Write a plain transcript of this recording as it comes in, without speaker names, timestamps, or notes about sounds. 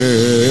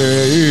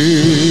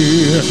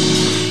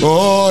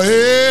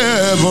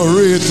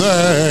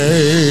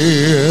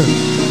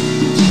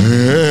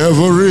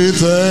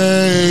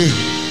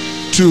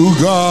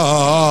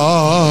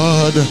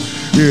God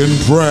in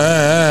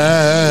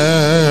prayer.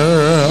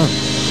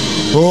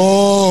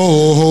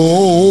 Oh,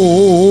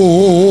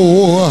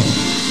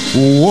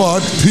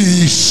 what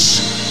peace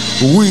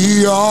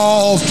we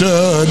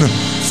often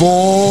forfeit.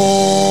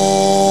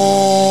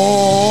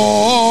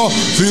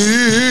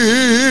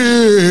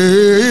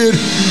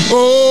 Oh,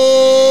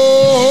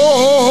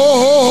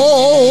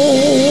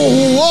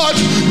 what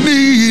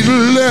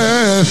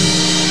needless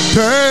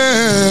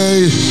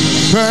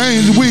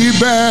pains we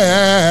bear.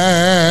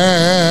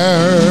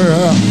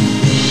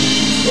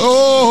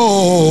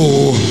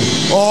 Oh,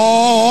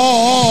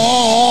 all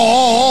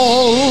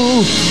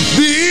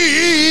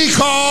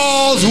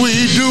because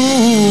we do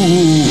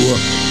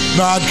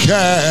not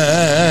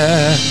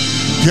carry.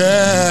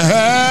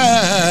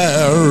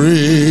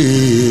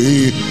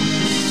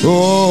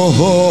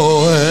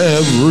 Oh,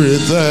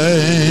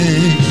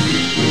 everything,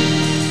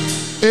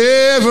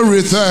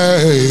 every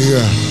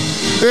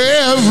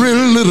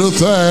little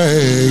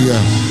thing.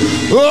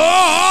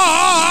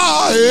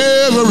 Oh,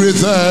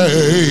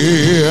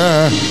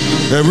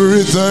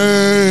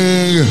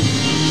 everything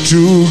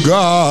to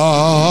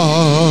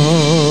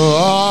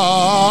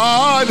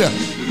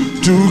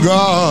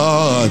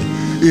God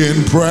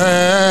in prayer.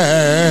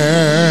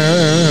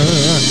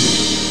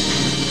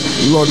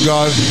 Lord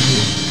God,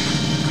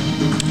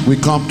 we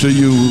come to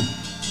you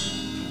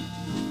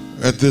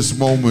at this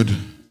moment,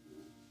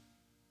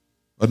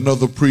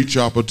 another preach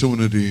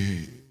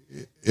opportunity,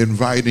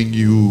 inviting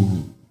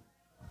you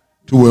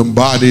to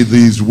embody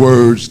these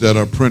words that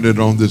are printed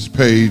on this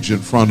page in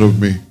front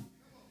of me.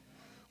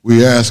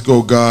 We ask,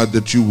 oh God,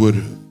 that you would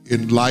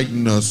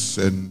enlighten us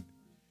and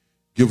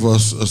give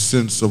us a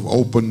sense of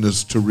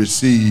openness to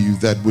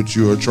receive that which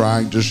you are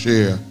trying to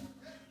share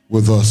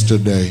with us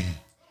today.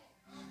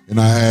 And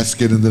I ask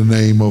it in the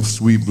name of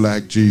sweet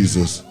black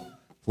Jesus.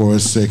 For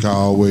his sake, I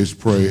always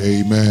pray.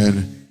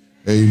 Amen,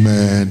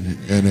 amen,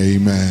 and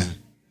amen.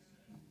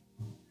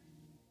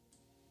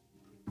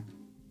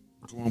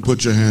 Come on,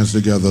 put your hands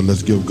together.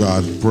 Let's give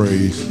God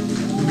praise.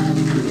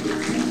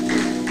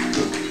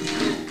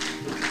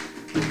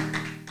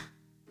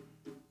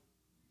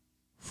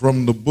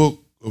 From the book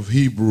of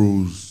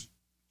Hebrews,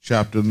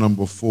 chapter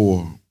number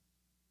 4.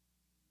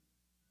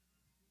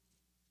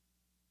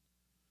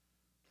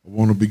 I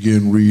want to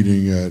begin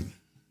reading at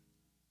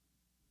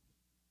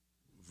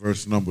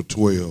verse number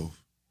 12.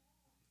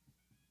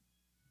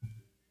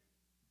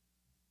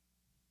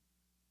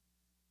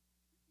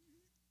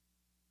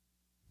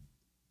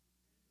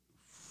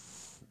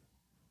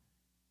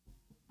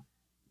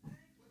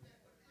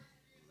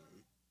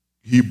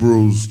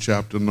 Hebrews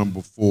chapter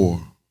number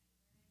 4,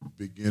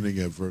 beginning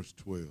at verse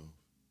 12.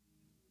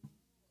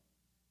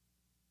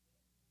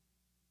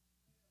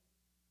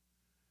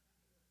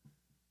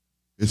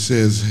 It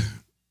says,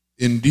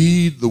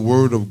 "Indeed, the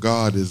word of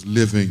God is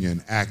living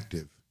and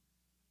active,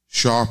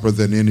 sharper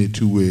than any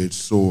two-edged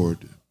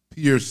sword,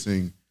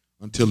 piercing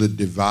until it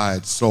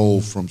divides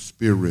soul from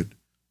spirit,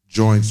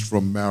 joints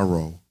from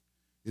marrow.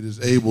 It is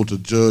able to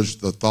judge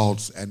the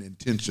thoughts and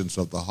intentions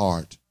of the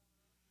heart.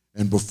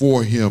 And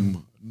before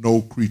him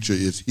no creature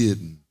is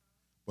hidden,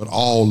 but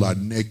all are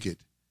naked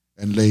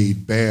and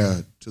laid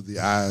bare to the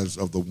eyes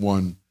of the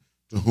one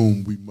to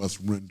whom we must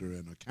render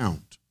an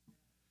account.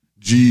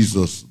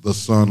 Jesus, the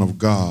Son of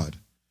God,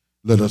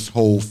 let us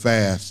hold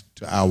fast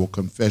to our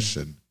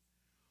confession.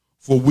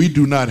 For we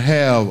do not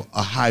have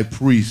a high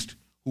priest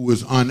who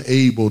is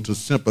unable to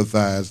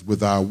sympathize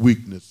with our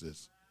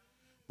weaknesses,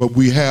 but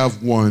we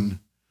have one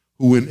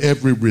who in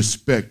every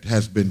respect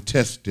has been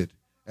tested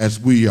as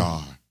we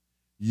are,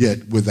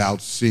 yet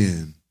without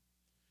sin.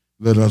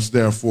 Let us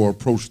therefore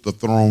approach the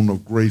throne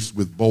of grace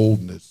with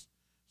boldness,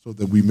 so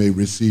that we may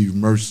receive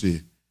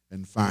mercy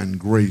and find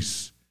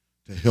grace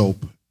to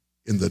help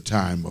in the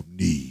time of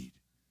need."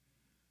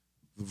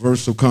 The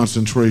verse of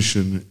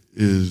concentration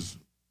is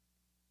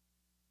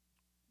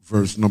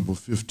verse number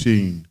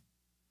 15.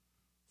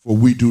 "For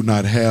we do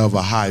not have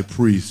a high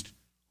priest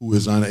who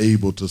is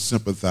unable to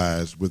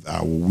sympathize with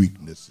our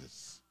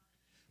weaknesses,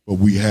 but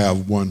we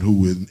have one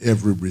who in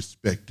every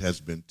respect has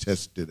been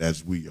tested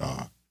as we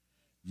are,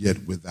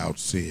 yet without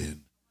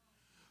sin."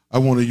 I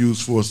want to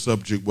use for a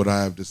subject what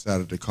I have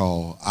decided to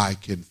call, "I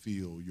Can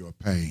Feel Your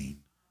Pain."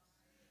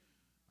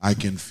 I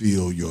can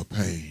feel your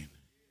pain.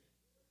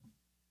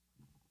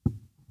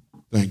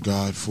 Thank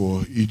God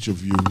for each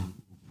of you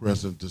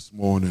present this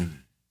morning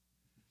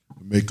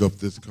to make up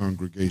this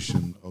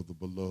congregation of the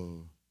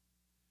beloved.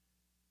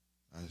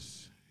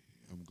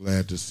 I'm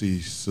glad to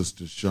see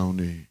Sister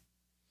Shoni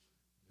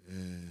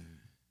and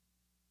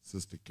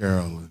Sister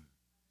Carolyn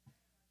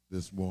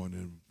this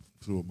morning,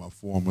 two of my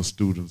former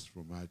students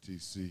from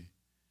ITC,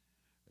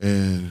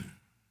 and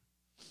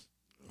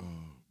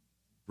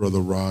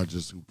Brother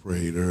Rogers, who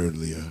prayed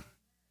earlier,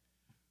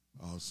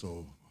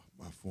 also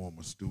my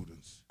former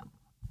students.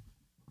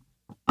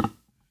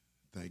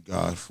 Thank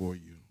God for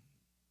you.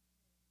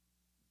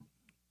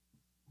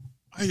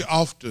 I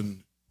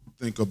often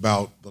think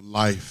about the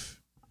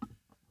life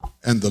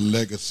and the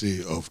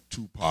legacy of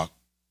Tupac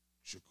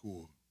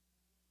Shakur.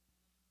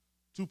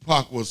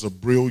 Tupac was a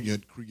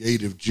brilliant,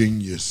 creative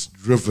genius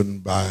driven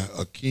by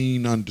a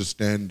keen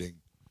understanding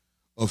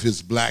of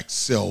his black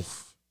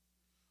self,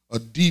 a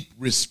deep,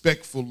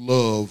 respectful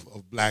love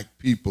of black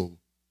people,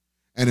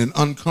 and an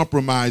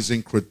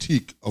uncompromising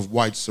critique of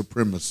white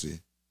supremacy.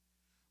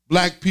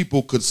 Black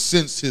people could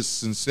sense his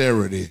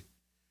sincerity,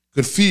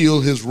 could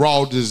feel his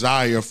raw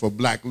desire for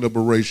black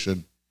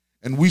liberation,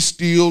 and we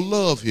still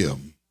love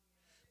him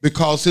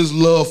because his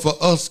love for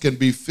us can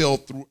be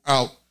felt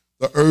throughout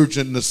the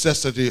urgent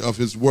necessity of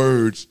his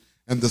words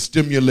and the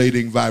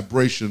stimulating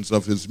vibrations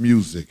of his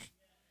music.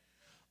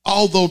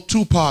 Although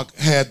Tupac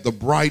had the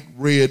bright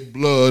red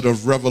blood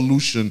of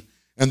revolution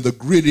and the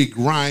gritty,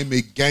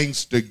 grimy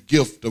gangster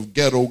gift of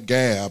ghetto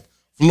gab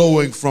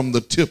flowing from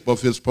the tip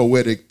of his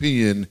poetic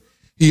pen,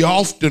 he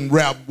often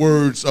rapped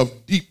words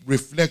of deep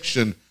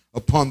reflection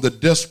upon the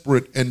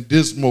desperate and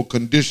dismal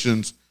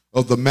conditions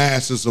of the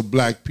masses of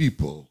black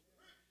people.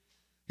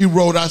 He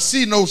wrote, "I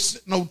see no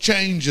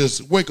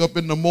changes, wake up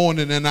in the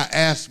morning and I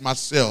ask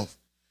myself,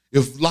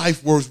 if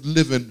life worth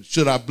living,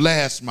 should I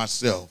blast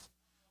myself?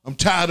 I'm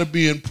tired of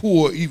being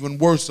poor, even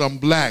worse, I'm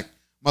black.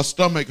 My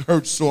stomach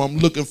hurts, so I'm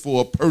looking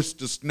for a purse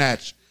to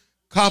snatch.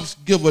 Cops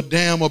give a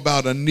damn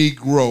about a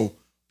Negro.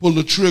 Pull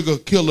the trigger,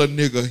 kill a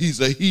nigga, he's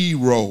a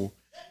hero.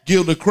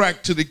 Give the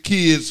crack to the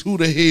kids, who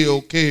the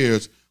hell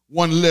cares?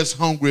 One less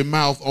hungry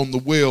mouth on the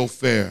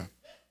welfare.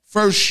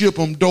 First ship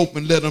them dope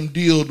and let them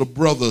deal to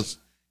brothers.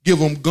 Give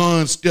them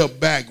guns, step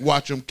back,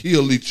 watch them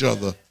kill each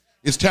other.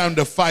 It's time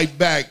to fight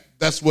back,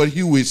 that's what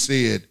Huey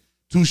said.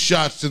 2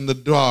 shots in the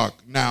dark,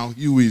 now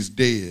Huey's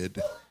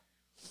dead."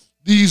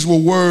 These were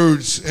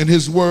words, and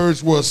his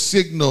words were a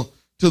signal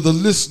to the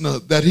listener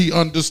that he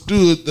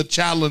understood the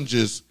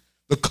challenges,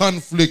 the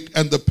conflict,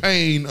 and the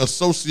pain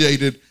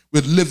associated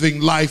with living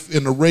life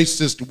in a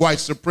racist, white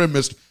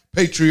supremacist,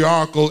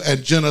 patriarchal,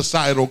 and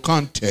genocidal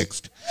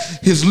context.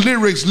 His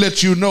lyrics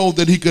let you know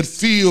that he could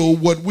feel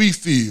what we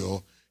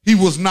feel. He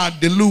was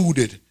not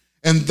deluded,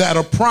 and that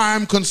a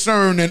prime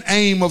concern and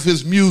aim of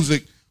his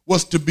music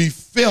was to be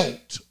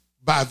felt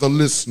by the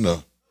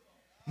listener,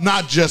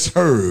 not just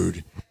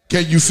heard.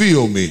 Can you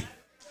feel me?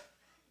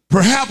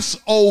 Perhaps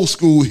old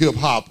school hip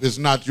hop is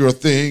not your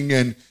thing,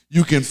 and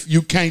you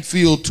can't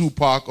feel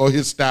Tupac or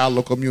his style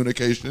of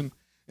communication,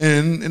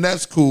 and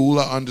that's cool,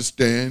 I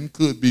understand,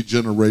 could be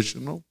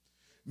generational.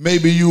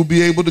 Maybe you'll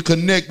be able to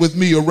connect with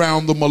me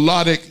around the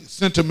melodic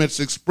sentiments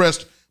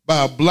expressed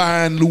by a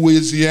blind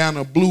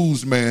Louisiana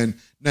blues man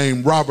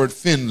named Robert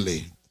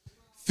Finley.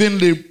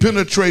 Finley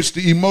penetrates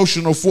the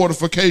emotional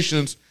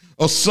fortifications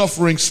of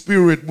suffering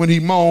spirit when he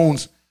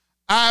moans,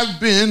 "I've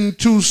been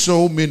to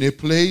so many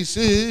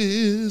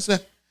places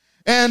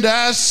and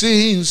I've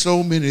seen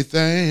so many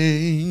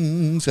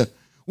things.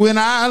 When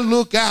I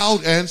look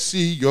out and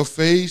see your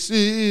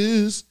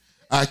faces,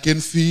 I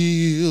can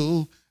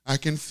feel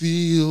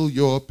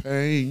your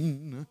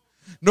pain.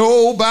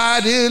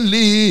 Nobody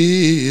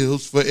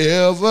lives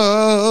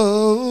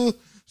forever,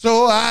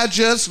 so I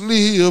just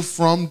live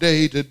from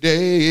day to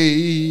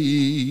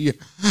day.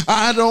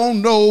 I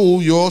don't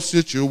know your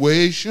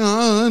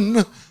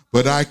situation,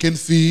 but I can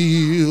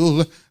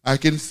feel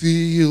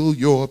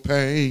your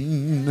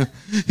pain."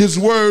 His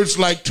words,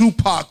 like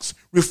Tupac's,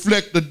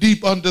 reflect a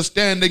deep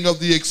understanding of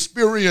the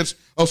experience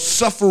of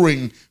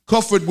suffering,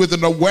 coupled with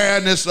an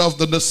awareness of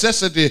the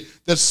necessity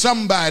that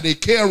somebody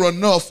care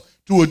enough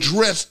to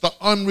address the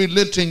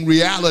unrelenting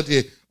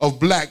reality of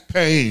black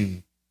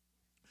pain.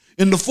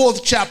 In the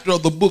 4th chapter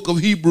of the book of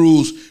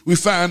Hebrews, we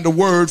find a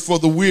word for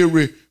the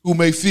weary who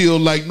may feel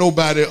like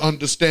nobody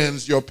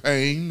understands your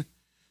pain.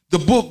 The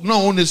book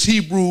known as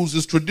Hebrews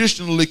is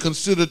traditionally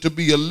considered to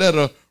be a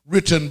letter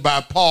written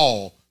by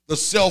Paul, the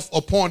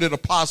self-appointed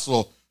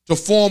apostle, to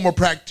former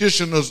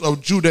practitioners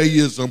of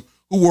Judaism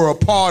who were a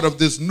part of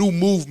this new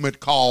movement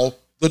called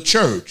the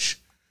church.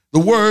 The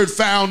word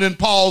found in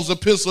Paul's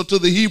epistle to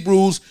the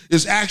Hebrews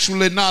is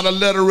actually not a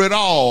letter at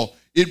all.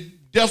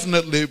 It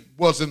definitely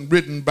wasn't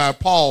written by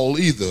Paul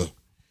either.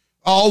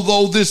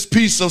 Although this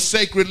piece of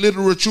sacred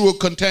literature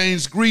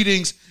contains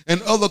greetings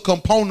and other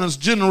components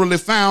generally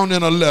found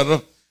in a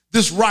letter,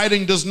 this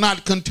writing does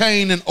not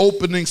contain an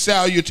opening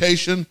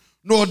salutation,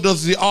 nor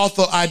does the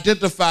author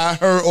identify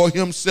her or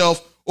himself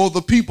or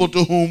the people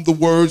to whom the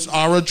words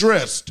are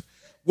addressed.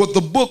 What the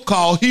book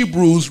called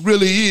Hebrews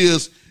really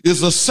is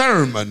a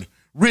sermon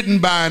written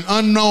by an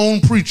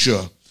unknown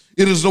preacher.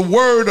 It is a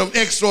word of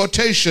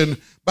exhortation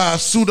by a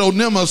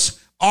pseudonymous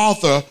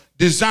author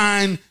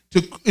designed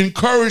to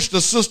encourage the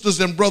sisters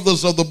and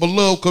brothers of the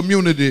beloved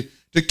community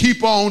to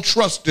keep on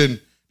trusting,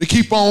 to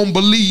keep on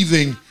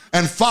believing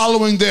and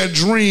following their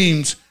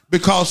dreams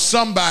because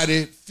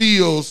somebody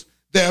feels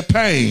their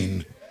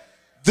pain.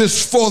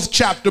 This 4th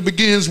chapter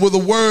begins with a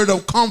word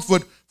of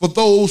comfort for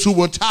those who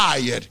were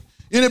tired.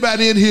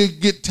 Anybody in here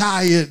get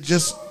tired,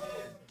 just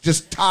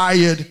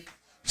tired?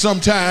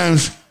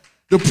 Sometimes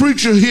the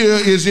preacher here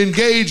is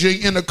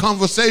engaging in a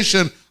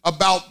conversation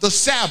about the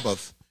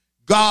Sabbath,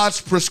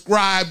 God's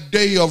prescribed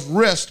day of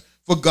rest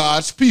for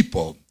God's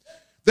people.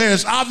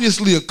 There's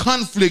obviously a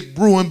conflict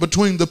brewing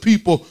between the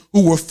people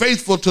who were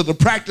faithful to the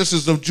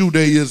practices of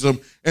Judaism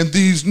and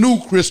these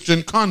new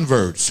Christian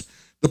converts.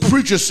 The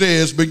preacher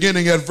says,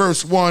 beginning at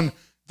verse 1,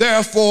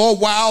 "Therefore,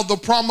 while the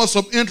promise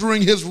of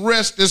entering his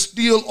rest is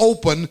still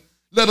open,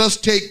 let us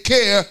take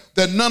care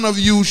that none of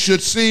you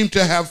should seem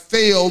to have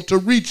failed to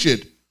reach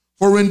it.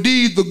 For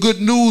indeed the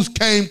good news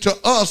came to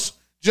us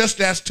just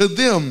as to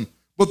them,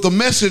 but the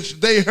message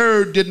they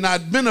heard did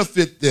not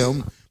benefit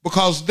them,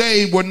 because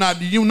they were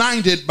not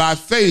united by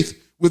faith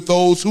with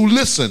those who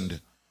listened.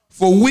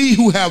 For we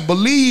who have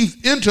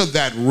believed enter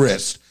that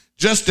rest,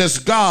 just as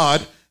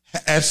God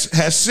has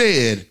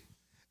said,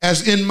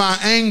 as in my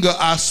anger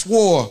I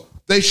swore,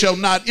 they shall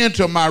not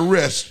enter my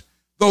rest,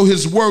 though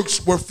his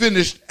works were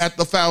finished at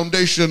the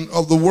foundation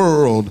of the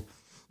world."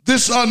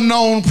 This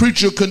unknown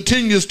preacher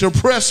continues to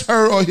press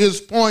her or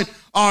his point,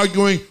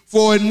 arguing,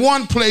 for in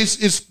one place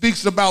it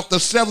speaks about the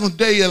seventh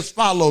day as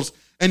follows,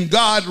 "And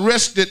God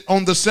rested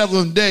on the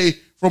seventh day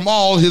from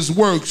all his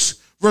works."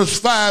 Verse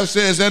 5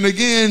 says, and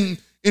again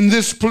in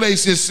this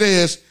place it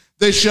says,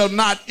 "They shall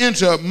not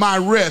enter my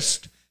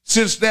rest.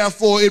 Since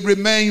therefore it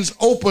remains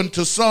open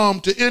to some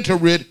to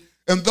enter it,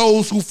 and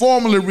those who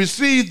formerly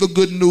received the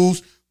good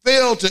news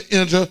failed to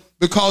enter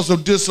because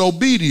of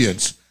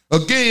disobedience.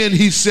 Again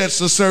he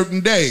sets a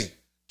certain day,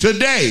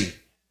 today,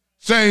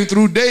 saying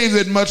through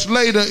David much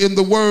later in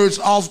the words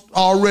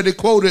already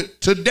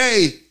quoted,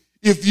 "Today,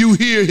 if you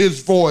hear his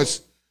voice,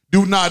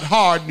 do not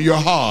harden your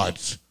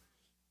hearts."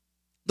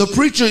 The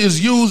preacher is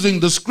using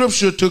the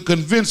scripture to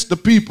convince the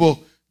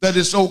people that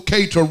it's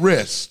okay to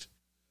rest,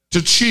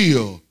 to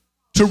chill,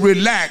 to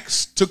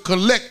relax, to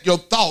collect your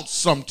thoughts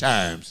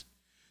sometimes.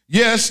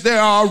 Yes,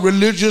 there are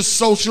religious,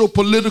 social,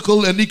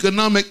 political, and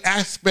economic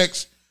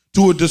aspects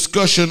to a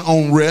discussion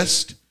on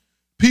rest.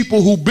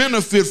 People who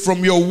benefit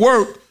from your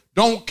work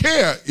don't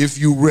care if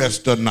you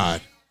rest or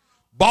not.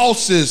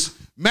 Bosses,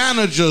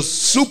 managers,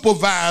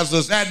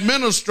 supervisors,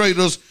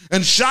 administrators,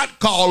 and shot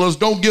callers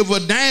don't give a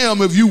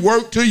damn if you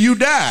work till you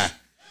die.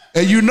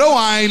 And you know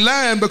I ain't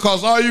lying,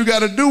 because all you got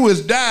to do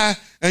is die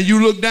and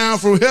you look down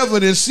from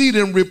heaven and see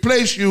them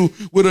replace you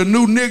with a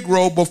new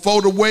Negro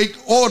before the wake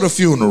or the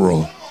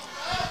funeral.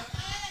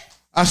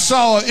 I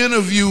saw an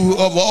interview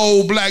of an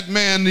old black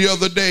man the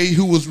other day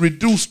who was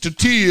reduced to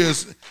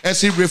tears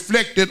as he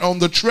reflected on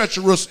the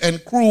treacherous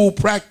and cruel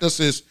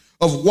practices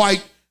of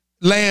white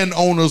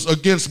landowners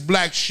against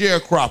black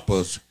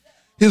sharecroppers.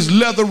 His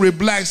leathery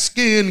black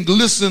skin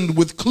glistened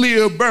with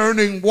clear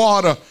burning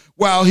water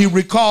while he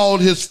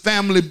recalled his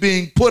family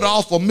being put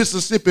off a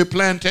Mississippi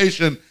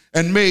plantation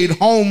and made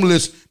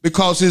homeless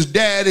because his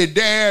daddy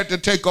dared to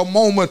take a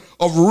moment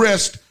of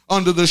rest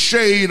under the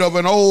shade of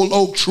an old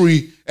oak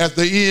tree at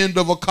the end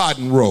of a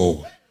cotton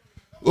row.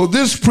 Well,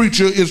 this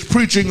preacher is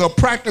preaching a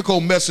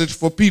practical message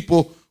for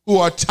people who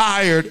are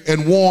tired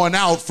and worn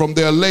out from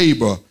their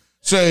labor,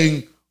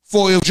 saying,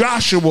 for if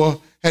Joshua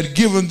had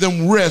given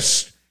them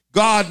rest,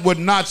 God would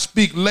not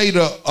speak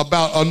later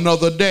about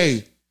another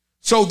day.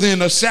 So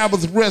then a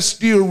Sabbath rest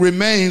still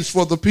remains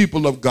for the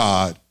people of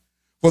God.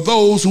 For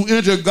those who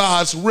enter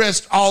God's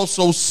rest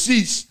also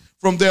cease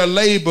from their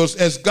labors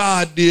as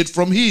God did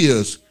from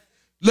his.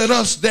 Let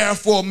us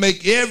therefore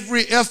make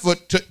every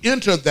effort to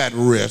enter that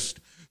rest,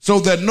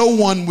 so that no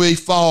one may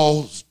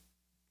fall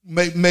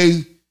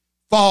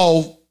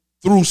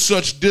through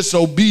such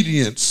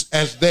disobedience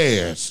as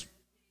theirs.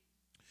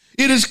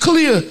 It is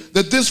clear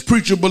that this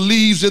preacher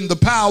believes in the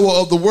power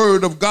of the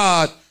word of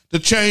God to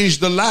change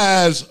the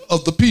lives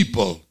of the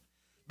people.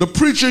 The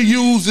preacher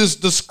uses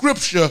the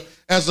scripture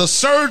as a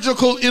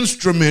surgical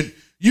instrument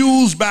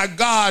used by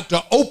God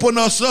to open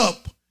us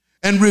up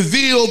and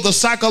reveal the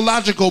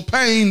psychological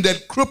pain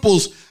that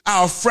cripples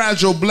our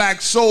fragile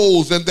black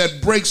souls and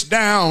that breaks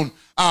down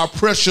our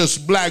precious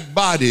black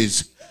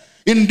bodies.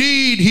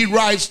 Indeed, he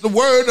writes, the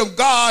word of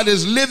God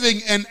is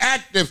living and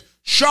active,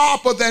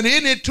 sharper than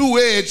any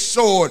two-edged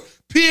sword,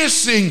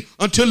 piercing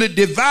until it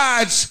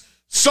divides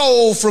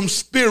soul from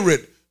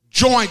spirit,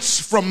 joints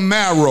from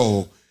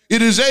marrow.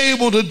 It is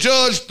able to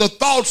judge the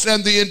thoughts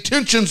and the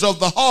intentions of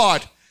the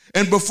heart,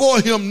 and before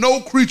him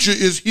no creature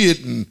is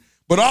hidden,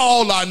 but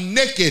all are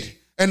naked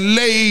and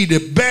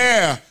laid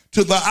bare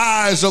to the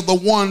eyes of the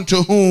one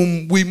to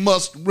whom we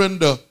must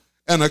render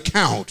an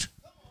account.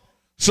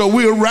 So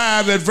we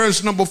arrive at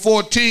verse number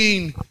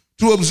 14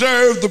 to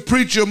observe the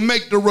preacher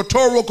make the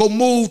rhetorical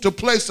move to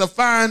place a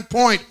fine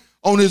point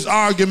on his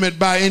argument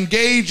by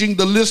engaging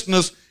the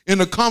listeners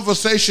in a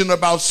conversation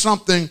about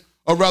something,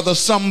 or rather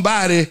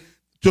somebody,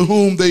 to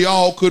whom they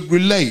all could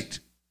relate,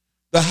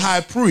 the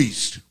high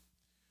priest.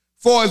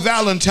 Foy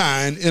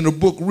Valentine, in a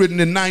book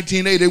written in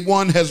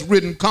 1981, has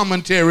written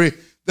commentary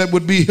that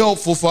would be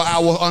helpful for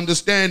our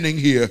understanding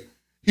here.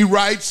 He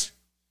writes,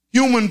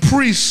 human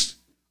priests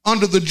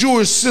under the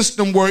Jewish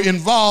system were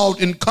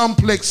involved in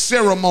complex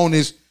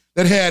ceremonies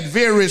that had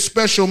very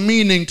special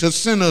meaning to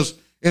sinners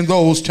in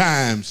those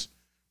times.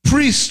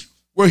 Priests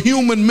were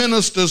human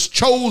ministers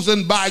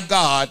chosen by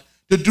God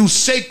to do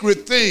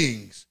sacred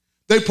things.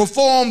 They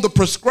performed the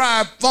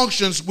prescribed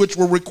functions which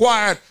were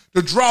required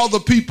to draw the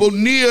people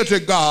near to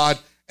God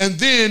and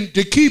then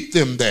to keep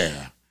them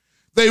there.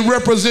 They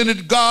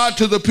represented God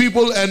to the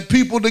people and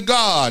people to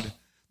God.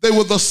 They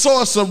were the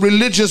source of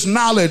religious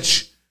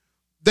knowledge.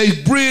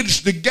 They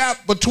bridged the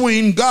gap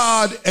between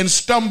God and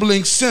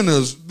stumbling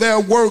sinners. Their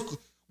work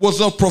was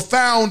of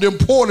profound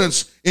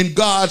importance in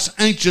God's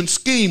ancient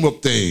scheme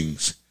of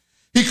things.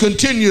 He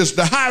continues,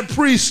 the high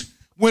priest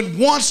went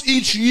once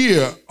each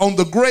year on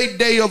the great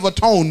day of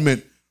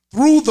atonement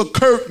through the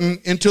curtain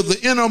into the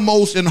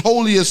innermost and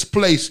holiest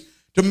place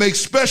to make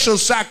special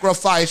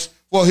sacrifice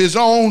for his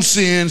own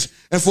sins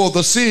and for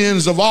the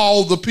sins of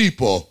all the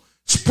people,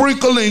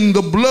 sprinkling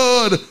the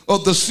blood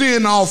of the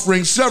sin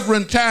offering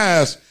 7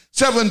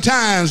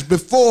 times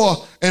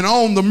before and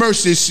on the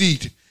mercy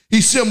seat.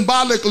 He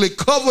symbolically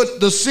covered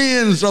the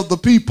sins of the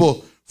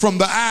people from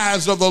the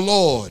eyes of the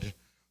Lord.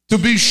 To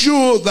be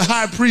sure, the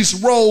high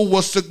priest's role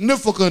was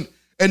significant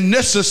and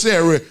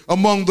necessary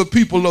among the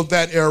people of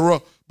that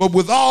era, but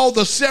with all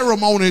the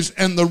ceremonies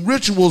and the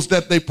rituals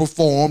that they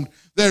performed,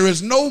 there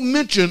is no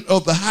mention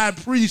of the high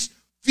priest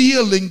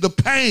feeling the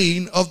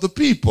pain of the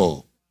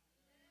people.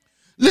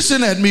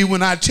 Listen at me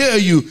when I tell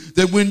you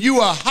that when you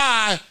are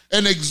high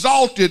and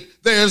exalted,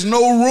 there is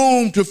no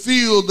room to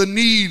feel the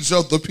needs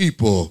of the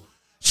people.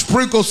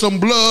 Sprinkle some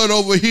blood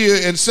over here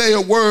and say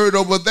a word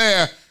over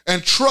there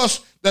and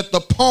trust that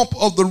the pomp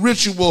of the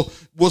ritual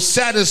will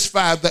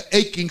satisfy the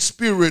aching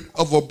spirit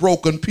of a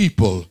broken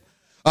people.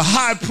 A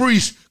high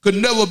priest could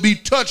never be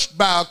touched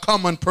by a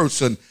common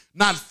person,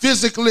 not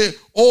physically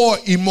or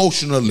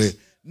emotionally.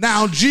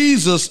 Now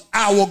Jesus,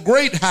 our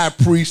great high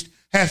priest,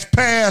 has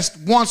passed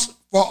once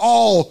for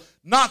all,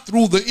 not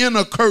through the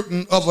inner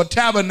curtain of a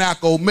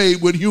tabernacle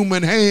made with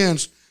human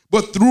hands,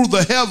 but through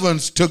the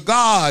heavens to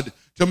God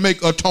to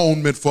make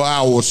atonement for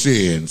our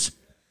sins.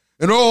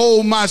 And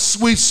oh, my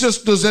sweet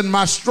sisters and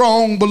my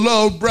strong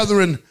beloved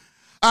brethren,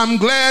 I'm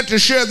glad to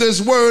share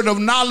this word of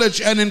knowledge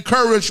and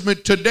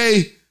encouragement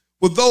today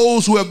with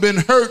those who have been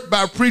hurt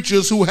by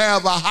preachers who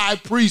have a high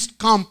priest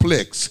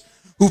complex,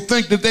 who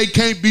think that they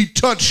can't be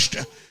touched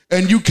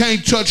and you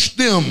can't touch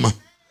them.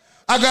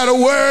 I got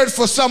a word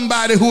for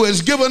somebody who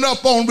has given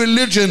up on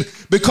religion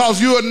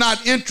because you are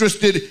not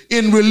interested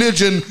in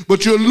religion,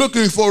 but you're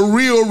looking for a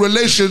real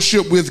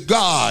relationship with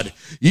God.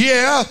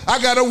 Yeah,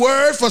 I got a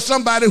word for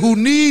somebody who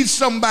needs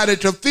somebody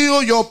to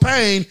feel your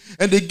pain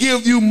and to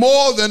give you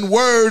more than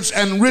words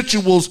and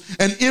rituals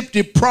and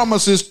empty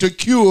promises to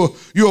cure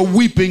your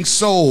weeping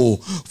soul.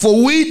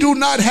 For we do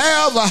not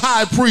have a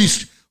high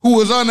priest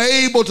who is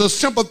unable to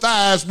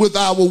sympathize with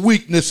our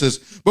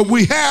weaknesses, but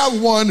we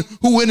have one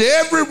who in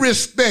every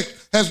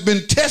respect has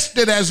been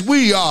tested as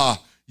we are,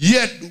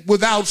 yet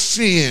without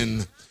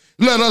sin.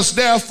 Let us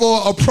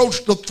therefore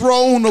approach the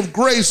throne of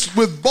grace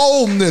with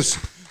boldness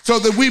so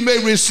that we may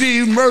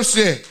receive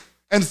mercy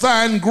and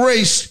find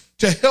grace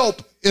to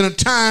help in a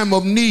time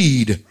of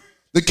need.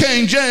 The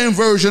King James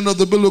version of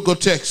the biblical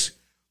text,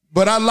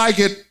 but I like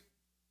it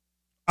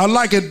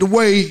the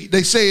way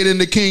they say it in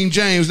the King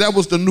James. That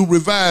was the New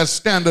Revised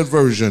Standard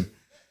Version.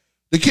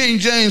 The King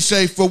James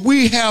say, for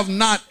we have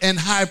not an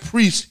high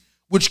priest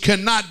which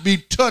cannot be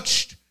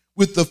touched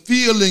with the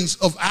feelings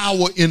of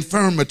our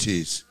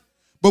infirmities,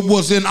 but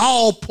was in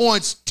all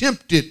points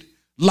tempted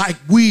like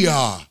we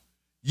are,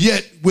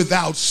 yet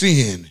without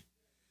sin.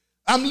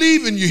 I'm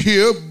leaving you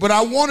here, but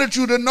I wanted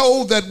you to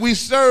know that we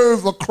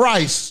serve a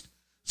Christ,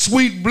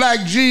 sweet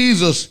black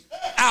Jesus,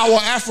 our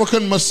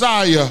African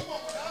Messiah,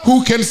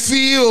 who can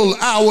feel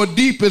our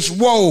deepest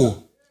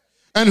woe,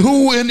 and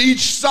who in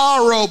each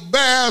sorrow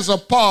bears a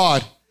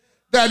part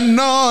that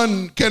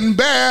none can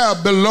bear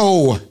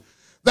below.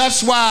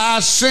 That's why I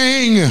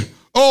sing,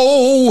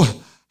 oh,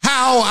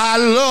 how I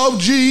love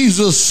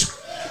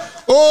Jesus.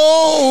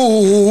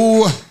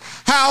 Oh,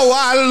 how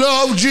I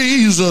love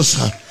Jesus.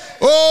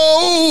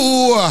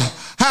 Oh,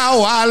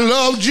 how I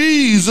love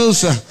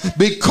Jesus,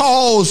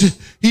 because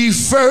he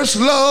first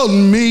loved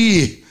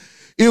me.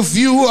 If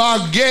you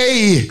are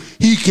gay,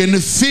 he can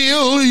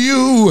feel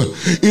you.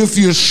 If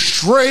you're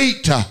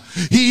straight,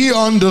 he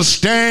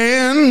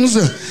understands.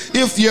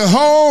 If you're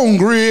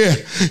hungry,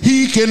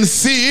 he can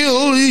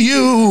feel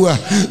you.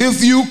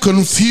 If you're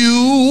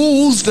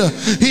confused,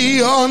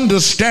 he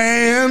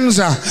understands.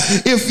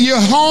 If you're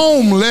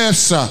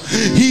homeless,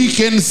 he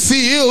can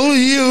feel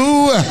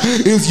you.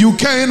 If you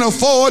can't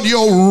afford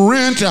your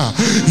rent,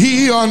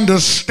 he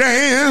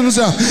understands.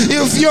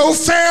 If your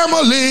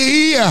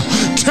family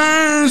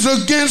turns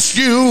against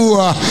you,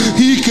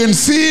 he can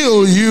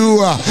feel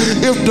you.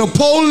 If the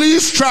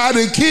police try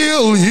to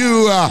kill you,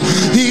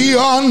 he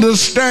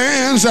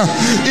understands.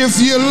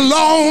 If you're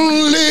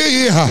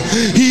lonely,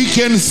 he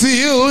can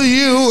feel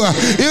you.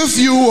 If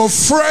you're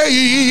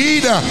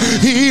afraid,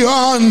 he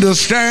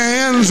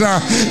understands.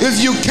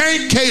 If you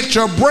can't catch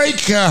a break,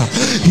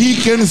 he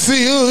can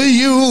feel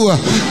you.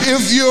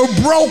 If you're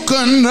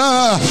broken,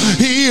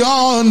 he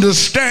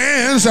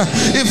understands.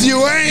 If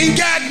you ain't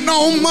got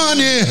no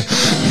money,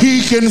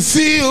 he can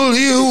feel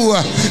you.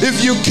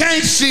 If you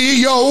can't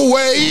see your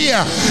way,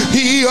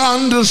 he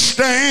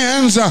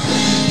understands.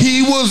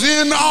 He was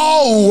in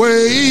all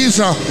ways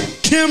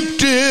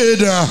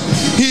tempted.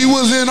 He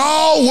was in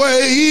all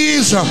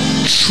ways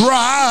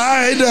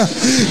tried.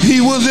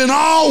 He was in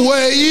all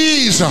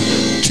ways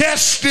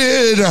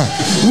tested,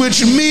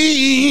 which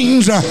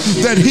means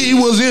that he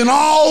was in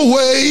all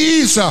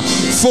ways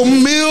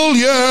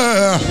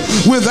familiar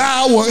with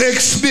our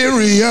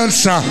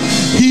experience.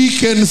 He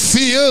can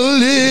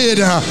feel it.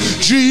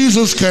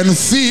 Jesus can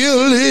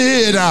feel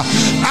it.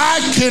 I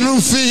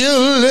can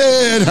feel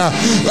it.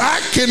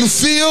 I can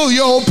feel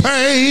your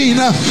pain.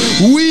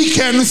 We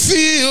can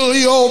feel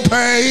your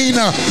pain.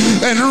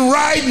 And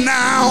right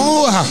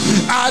now,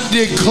 I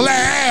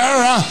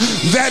declare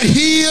that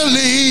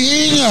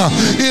healing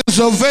is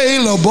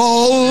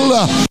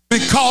available,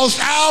 because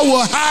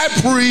our high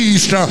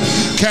priest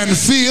can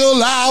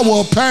feel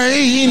our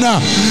pain.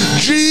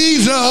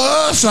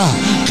 Jesus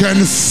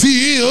can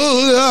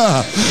feel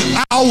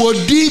our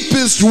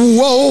deepest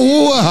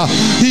woe.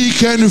 He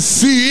can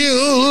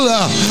feel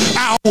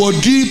our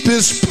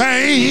deepest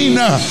pain,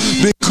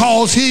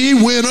 because he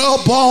went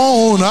up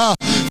on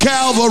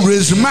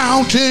Calvary's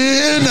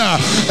mountain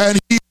and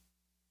he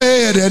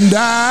bled and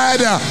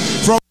died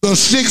from the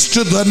 6th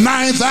to the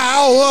 9th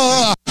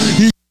hour.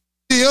 He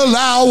feel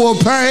our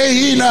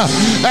pain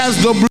as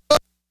the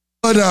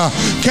blood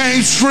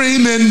came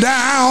streaming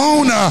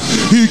down.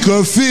 He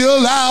could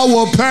feel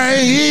our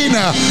pain.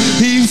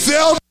 He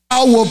felt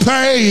our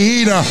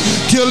pain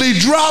till he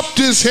dropped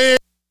his head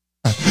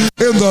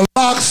in the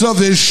locks of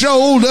his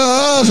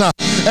shoulders,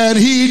 and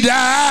he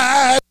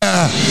died.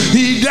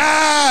 He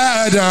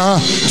died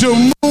till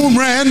moon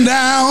ran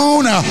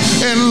down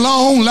in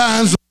long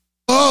lines of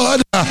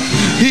blood.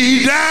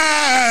 He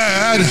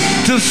died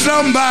till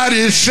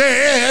somebody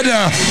said,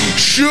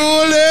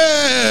 surely,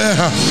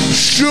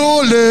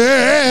 surely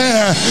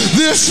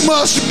this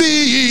must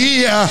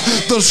be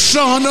the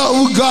Son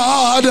of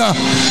God.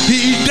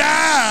 He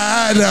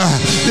died,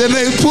 and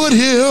they put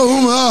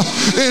him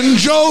in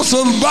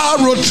Joseph's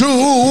borrowed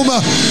tomb.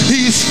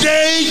 He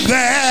stayed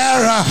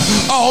there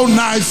all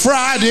night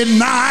Friday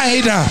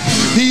night.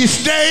 He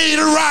stayed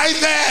right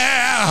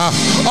there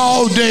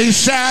all day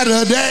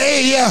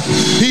Saturday.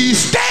 He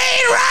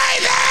stayed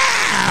right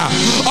there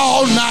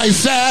all night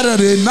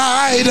Saturday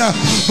night.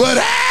 But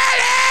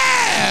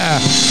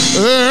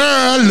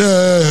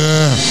early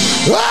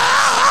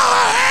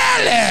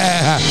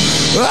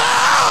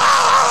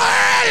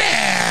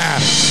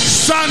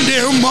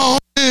Sunday morning,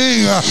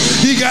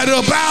 he got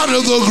up out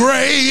of the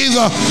grave,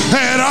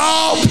 had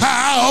all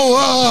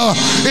power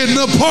in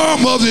the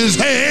palm of his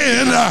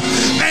hand.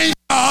 Ain't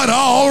God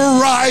all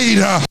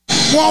right?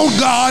 Won't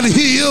God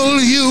heal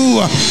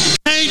you?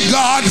 Can't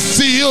God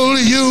feel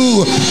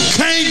you?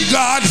 Can't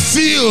God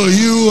feel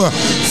you?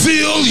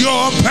 Feel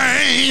your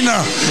pain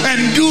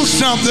and do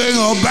something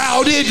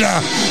about it.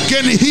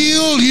 Can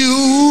heal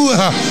you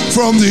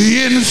from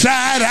the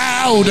inside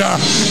out.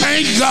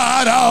 Ain't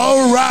God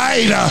all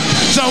right?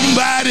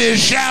 Somebody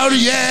shout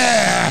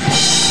yeah.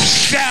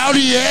 Shout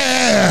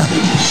yeah.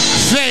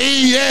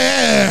 Say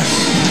yeah.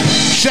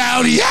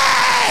 Shout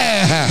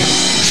yeah.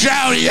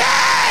 Shout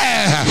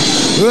yeah.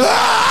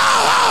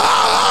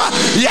 Oh,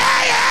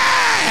 yeah,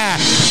 yeah.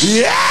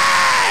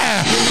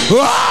 Yeah.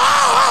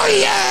 Oh,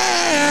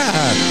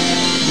 yeah.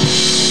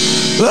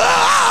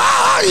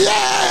 Oh,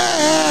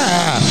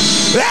 yeah.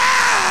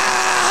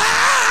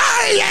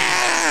 Ah,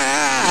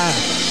 yeah.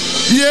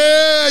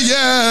 Yeah,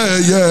 yeah,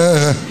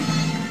 yeah.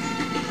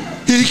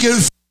 He can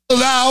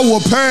feel our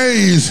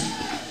pains,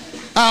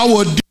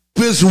 our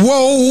deepest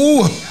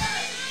woe.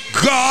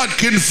 God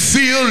can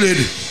feel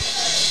it.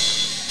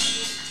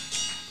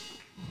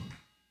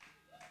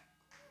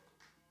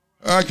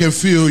 I can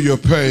feel your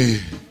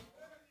pain.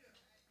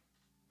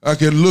 I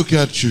can look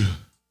at you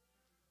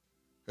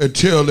and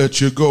tell that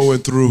you're going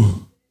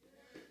through,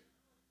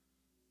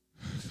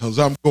 because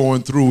I'm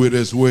going through it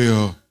as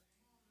well.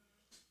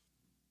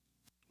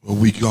 But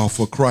we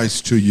offer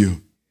Christ to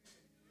you,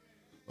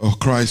 a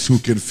Christ who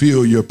can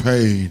feel your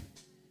pain,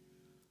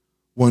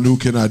 one who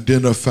can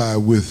identify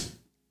with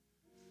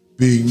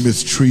being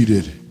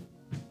mistreated,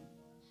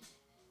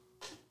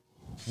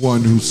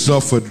 one who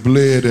suffered,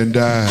 bled, and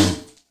died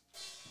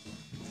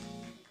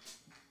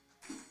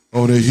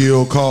on a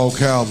hill called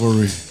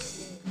Calvary,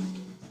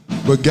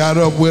 but got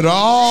up with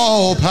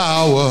all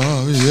power,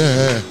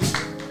 yeah,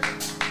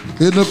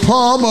 in the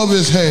palm of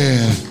his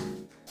hand.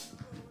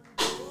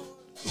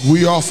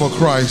 We offer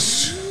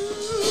Christ.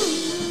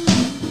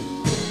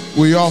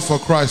 We offer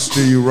Christ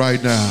to you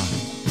right now.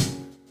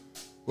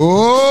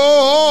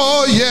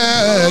 Oh,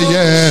 yeah,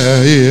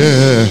 yeah,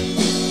 yeah.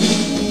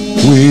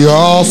 We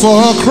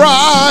offer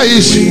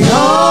Christ. We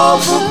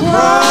offer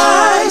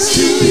Christ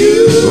to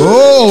you.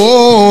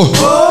 Oh,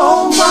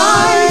 oh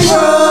my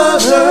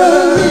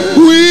brother.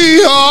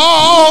 We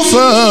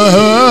offer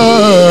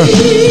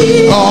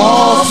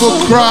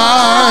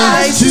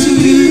Christ to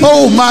you.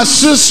 Oh, my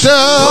sister,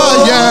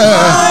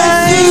 yeah.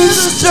 My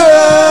sister.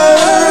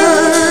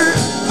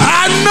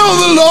 I know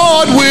the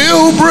Lord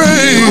will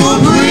bring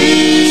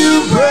you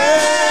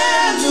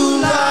brand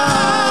new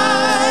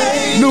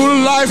life. New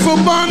life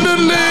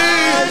abundantly.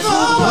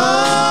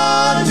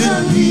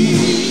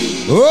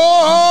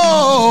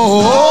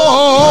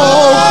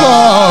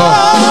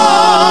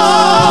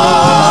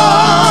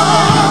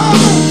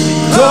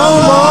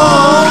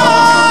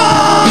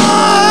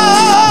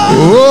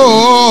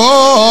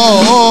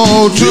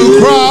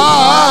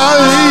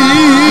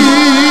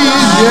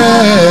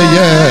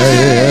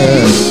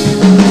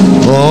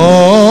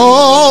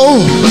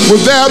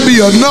 Would there be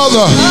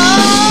another?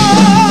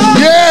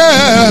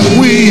 Yeah,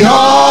 we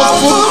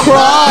offer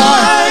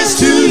Christ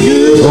to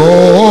you.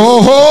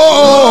 Oh,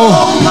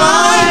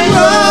 my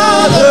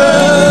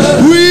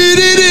brother. We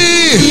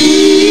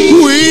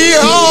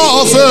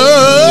offer.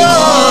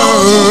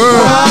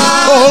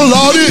 Oh,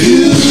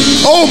 Lordy.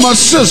 Oh, my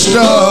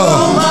sister.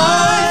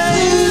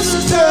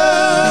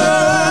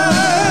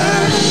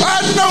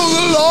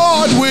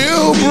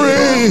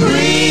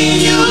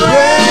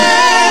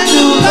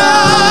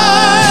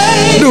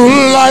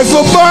 Life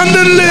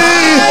abundantly.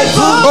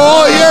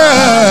 Oh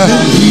yeah.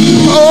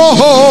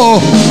 Oh,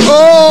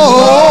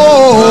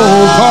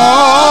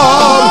 God.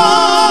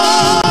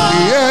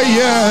 Yeah,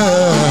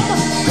 yeah.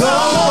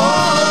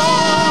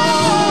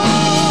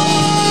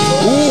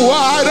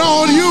 Why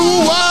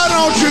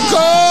don't you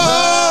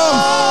come?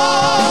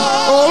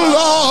 Oh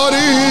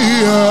Lordy.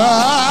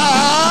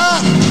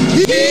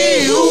 He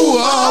who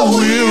are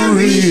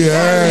weary.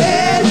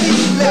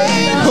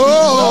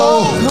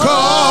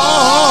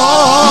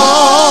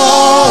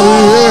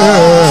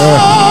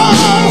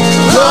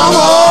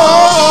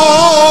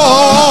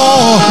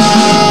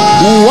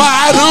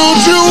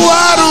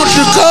 Why don't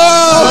you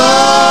come?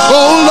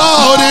 Oh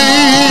Lordy,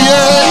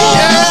 yeah,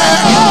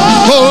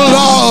 yeah. Oh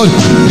Lord,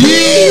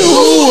 ye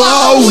who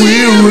are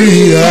weary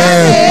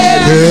and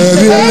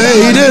heavy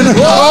laden,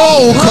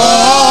 oh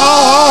come,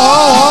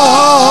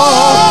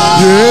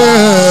 yeah.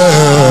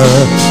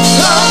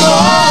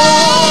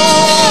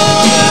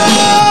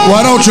 Why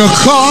don't you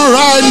come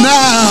right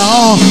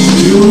now?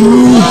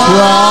 You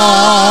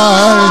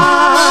cry.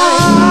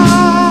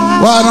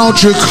 Why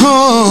don't you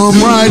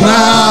come right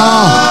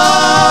now?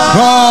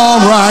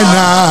 Come right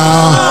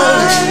now.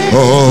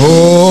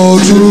 Oh,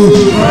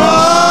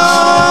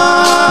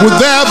 would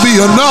there be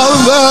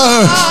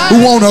another who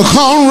wanna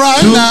come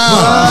right now?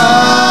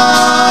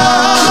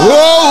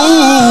 Oh,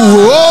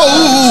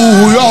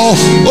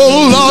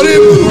 Lordy.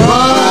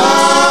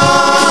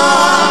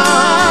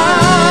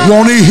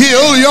 Wanna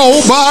heal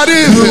your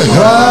body?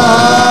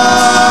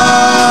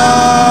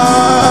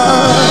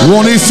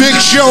 Wanna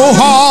fix your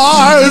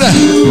heart?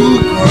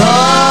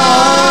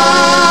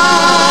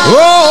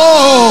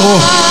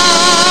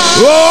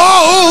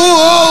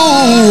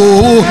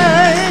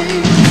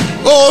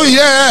 Oh,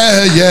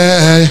 yeah,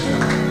 yeah.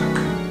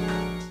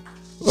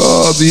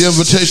 The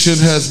invitation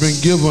has been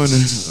given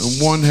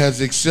and one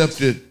has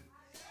accepted.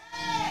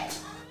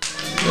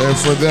 And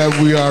for that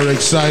we are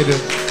excited.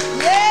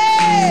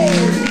 Yay!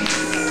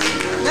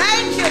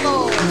 Thank you,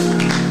 Lord.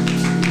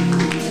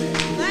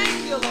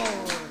 Thank you, Lord.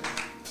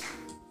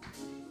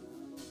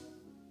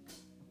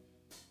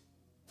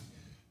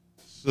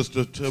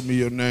 Sister, tell me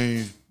your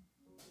name.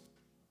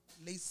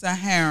 Lisa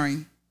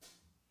Herring.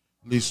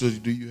 Lisa,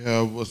 do you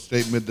have a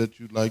statement that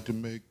you'd like to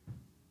make?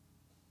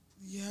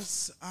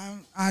 Yes, I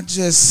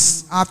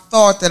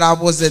thought that I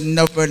wasn't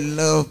never in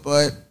love,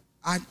 but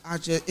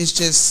it's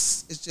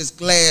just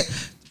glad to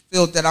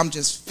feel that I'm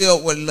just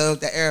filled with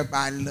love, that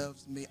everybody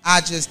loves me. I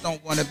just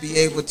don't want to be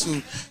able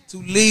to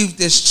leave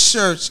this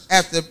church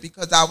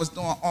because I was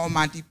doing all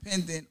my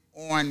dependent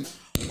on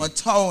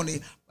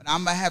Tony, but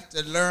I'm gonna have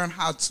to learn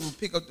how to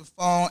pick up the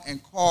phone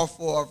and call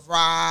for a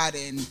ride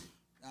and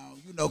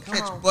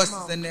catch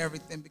buses and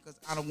everything, because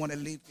I don't want to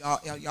leave y'all.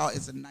 Y'all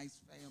is a nice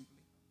family.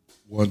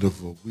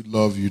 Wonderful. We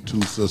love you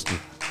too, sister.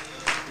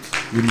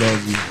 We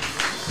love you.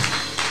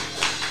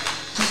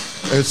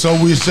 And so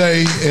we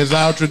say, as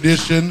our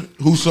tradition,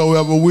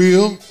 whosoever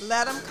will.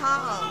 Let him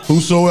come.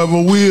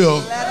 Whosoever will.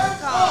 Let him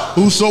come.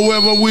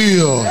 Whosoever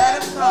will.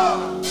 Let him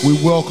come. We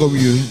welcome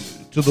you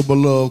to the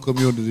beloved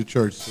community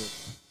church, sir.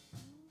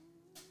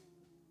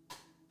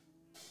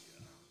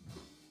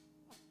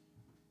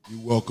 You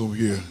welcome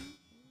here.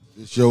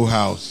 It's your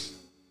house.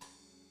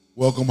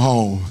 Welcome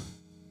home.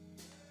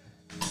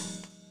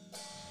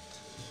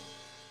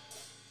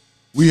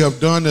 We have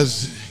done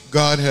as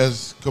God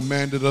has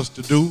commanded us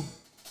to do,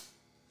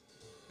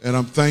 and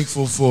I'm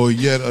thankful for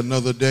yet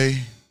another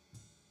day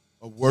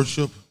of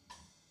worship.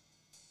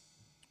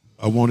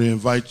 I want to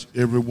invite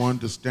everyone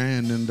to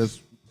stand and let's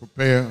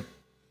prepare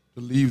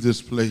to leave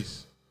this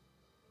place.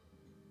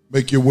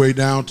 Make your way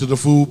down to the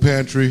food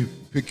pantry,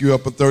 pick you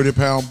up a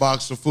 30-pound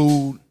box of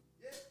food.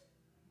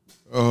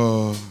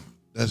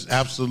 That's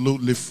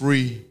absolutely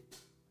free.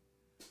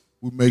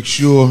 We make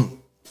sure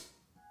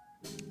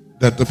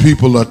that the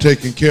people are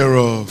taken care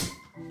of.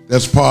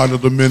 That's part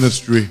of the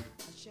ministry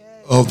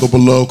of the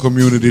beloved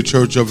Community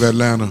Church of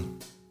Atlanta.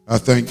 I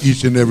thank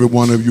each and every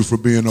one of you for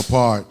being a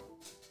part.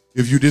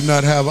 If you did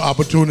not have an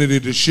opportunity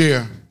to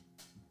share,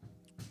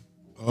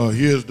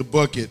 here's the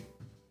bucket.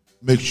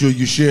 Make sure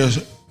you share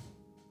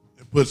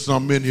and put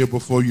something in here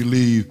before you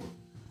leave,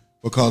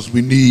 because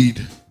we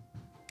need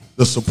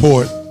the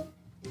support.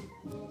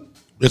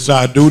 It's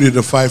our duty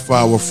to fight for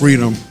our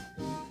freedom.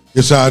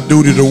 It's our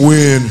duty to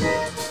win.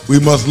 We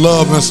must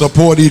love and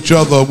support each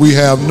other. We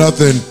have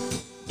nothing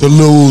to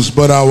lose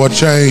but our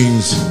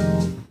chains.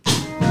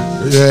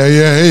 Yeah,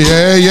 yeah,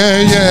 yeah,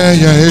 yeah, yeah,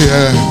 yeah,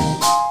 yeah.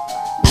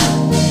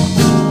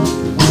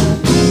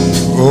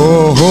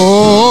 Oh,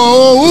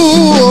 oh,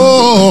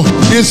 oh, oh.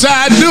 It's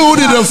our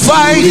duty to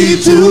fight. We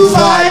need to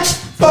fight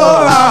for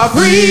our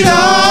freedom.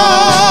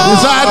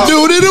 It's our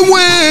duty to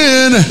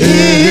win.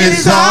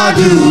 It's our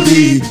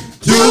duty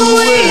to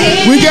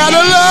win. We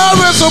gotta love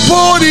and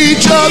support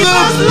each other.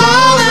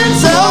 Love and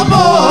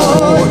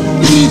support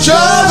each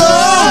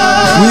other.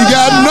 We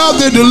got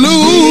nothing to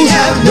lose,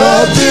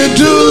 nothing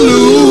to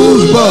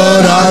lose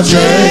but our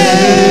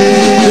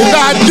chance. It's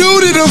our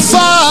duty to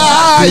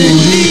fight. We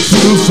need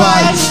to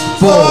fight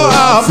for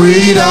our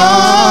freedom.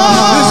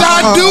 It's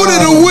our duty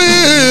to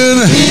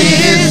win.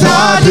 It's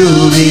our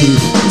duty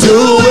to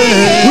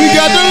win. We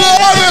got to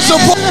love and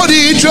support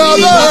each other.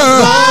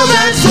 Love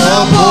and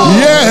support.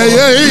 Yeah,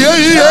 yeah, yeah,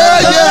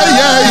 yeah, yeah,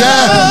 yeah,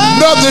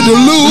 yeah. Nothing to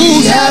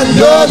lose,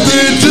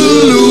 nothing to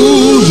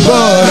lose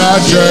but our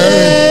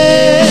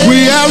chance.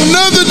 We have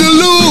nothing to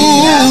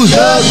lose.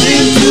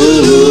 Nothing to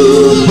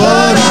lose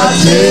but our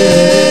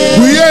chance.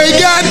 We ain't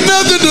got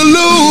nothing to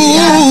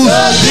lose.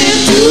 Nothing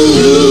to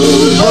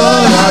lose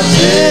but our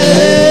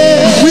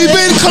chance. We've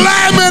been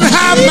climbing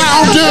high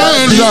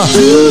mountains.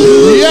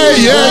 Yeah,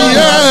 yeah,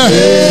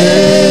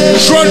 yeah.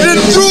 Trudging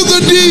through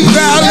the deep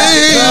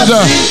valleys.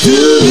 To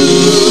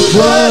lose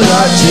but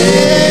our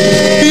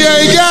chance. We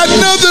ain't got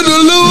nothing to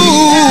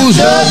lose.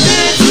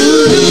 Nothing to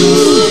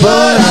lose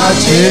but our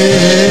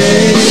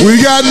chance.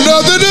 We got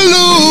nothing to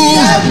lose.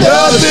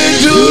 Nothing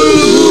to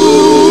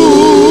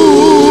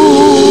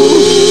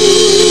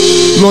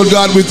lose. Lord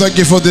God, we thank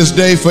you for this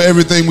day, for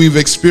everything we've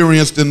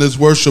experienced in this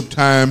worship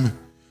time.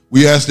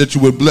 We ask that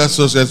you would bless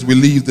us as we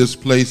leave this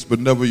place, but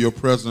never your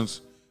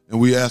presence. And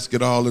we ask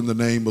it all in the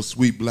name of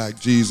sweet black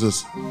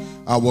Jesus,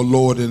 our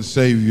Lord and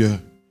Savior.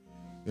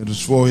 It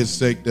is for his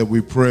sake that we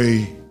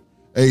pray.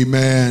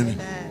 Amen.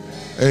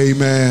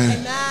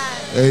 Amen.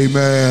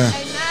 Amen.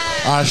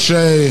 Ashe.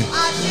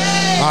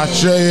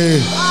 Ashe.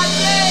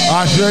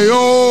 Ashe.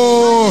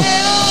 Oh.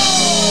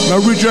 Now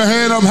reach your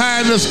hand up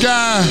high in the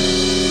sky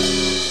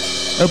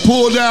and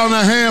pull down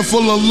a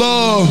handful of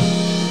love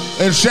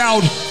and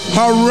shout,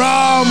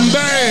 Harambe,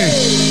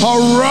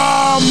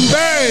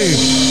 Harambe,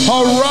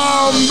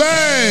 Harambe.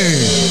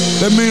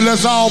 That means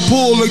let's all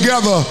pull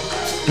together.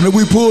 And if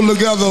we pull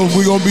together,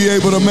 we're going to be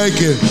able to make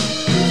it.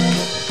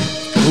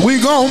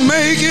 We're going to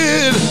make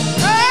it.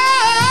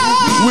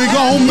 We're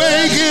going to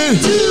make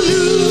it.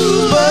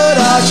 But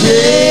our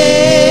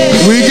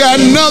chance. We got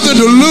nothing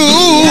to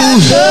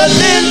lose.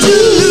 Nothing to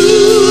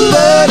lose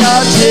but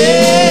our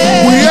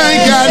chance. We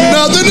ain't got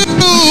nothing to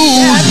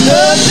lose.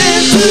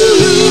 Nothing to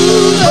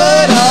lose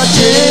but our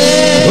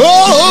chance. Oh,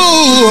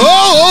 oh,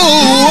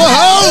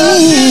 oh,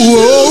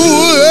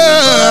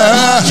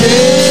 yeah.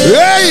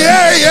 Yeah,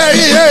 yeah, yeah,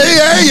 yeah,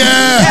 yeah,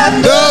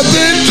 yeah.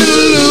 Nothing to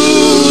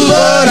lose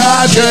but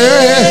our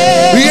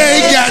chance. We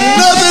ain't got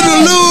nothing to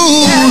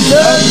lose.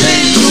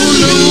 Nothing to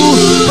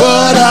lose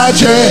But our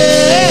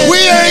chance. We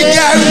ain't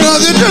got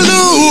nothing to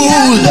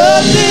lose.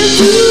 nothing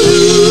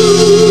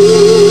to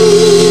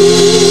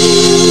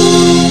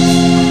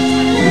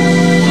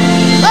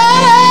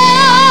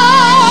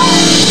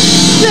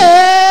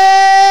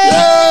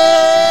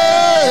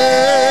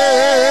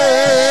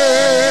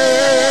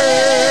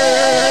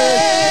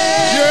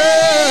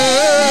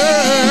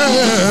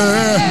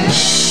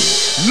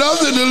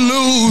Nothing to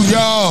lose,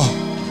 y'all.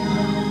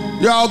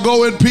 Y'all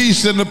go in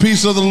peace, and the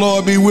peace of the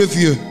Lord be with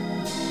you.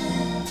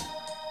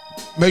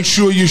 Make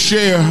sure you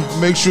share.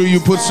 Make sure you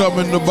put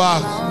something in the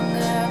box.